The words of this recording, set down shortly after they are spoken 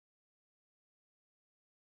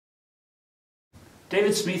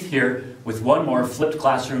David Smith here with one more flipped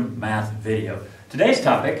classroom math video. Today's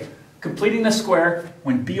topic, completing the square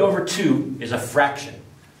when b over 2 is a fraction.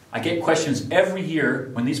 I get questions every year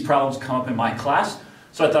when these problems come up in my class,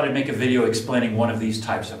 so I thought I'd make a video explaining one of these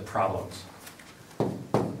types of problems.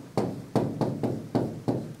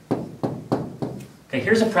 Okay,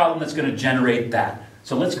 here's a problem that's going to generate that.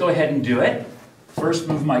 So let's go ahead and do it. First,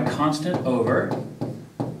 move my constant over.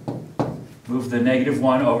 Move the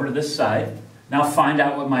 -1 over to this side. Now find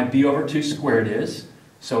out what my b over 2 squared is.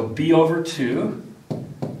 So b over 2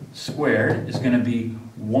 squared is going to be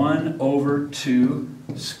 1 over 2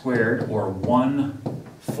 squared, or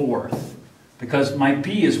 1/4. Because my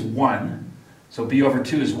b is 1, so b over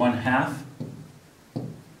 2 is 1/2.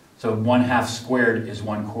 So 1/2 squared is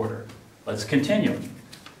 1/4. Let's continue.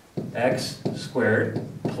 X squared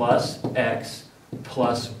plus x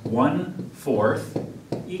plus 1/4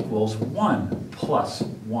 equals 1 plus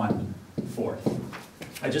 1/4.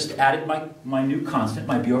 I just added my new constant,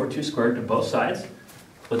 my b over 2 squared, to both sides.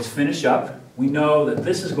 Let's finish up. We know that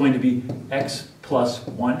this is going to be x plus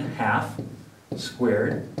 1/2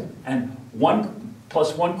 squared, and 1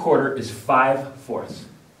 plus 1/4 is 5/4.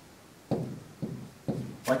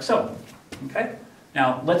 Like so. Okay?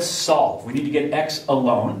 Now let's solve. We need to get x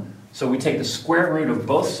alone. So we take the square root of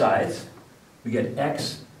both sides. We get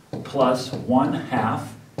x plus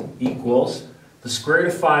 1/2 equals, the square root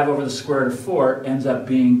of 5 over the square root of 4 ends up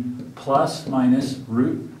being plus minus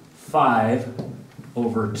root 5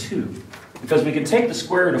 over 2. Because we can take the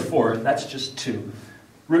square root of 4, that's just 2.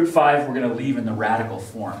 Root 5 we're going to leave in the radical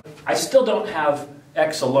form. I still don't have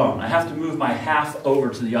x alone. I have to move my half over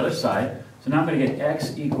to the other side. So now I'm going to get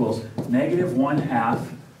x equals -1/2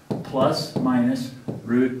 plus minus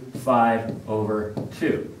root 5 over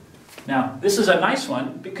 2. Now this is a nice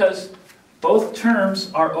one because both terms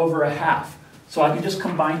are over 1/2. So I can just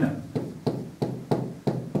combine them.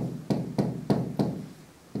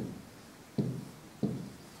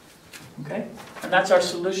 Okay? And that's our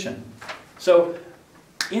solution. So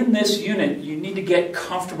in this unit, you need to get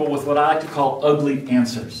comfortable with what I like to call ugly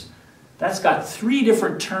answers. That's got 3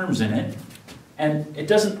 different terms in it, and it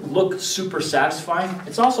doesn't look super satisfying.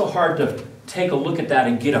 It's also hard to take a look at that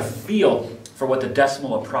and get a feel for what the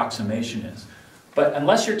decimal approximation is. But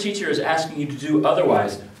unless your teacher is asking you to do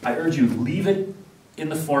otherwise, I urge you, leave it in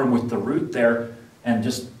the form with the root there and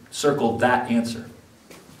just circle that answer.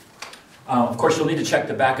 Of course, you'll need to check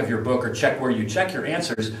the back of your book or check where you check your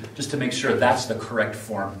answers just to make sure that's the correct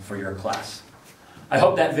form for your class. I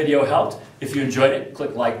hope that video helped. If you enjoyed it,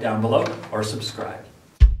 click like down below or subscribe.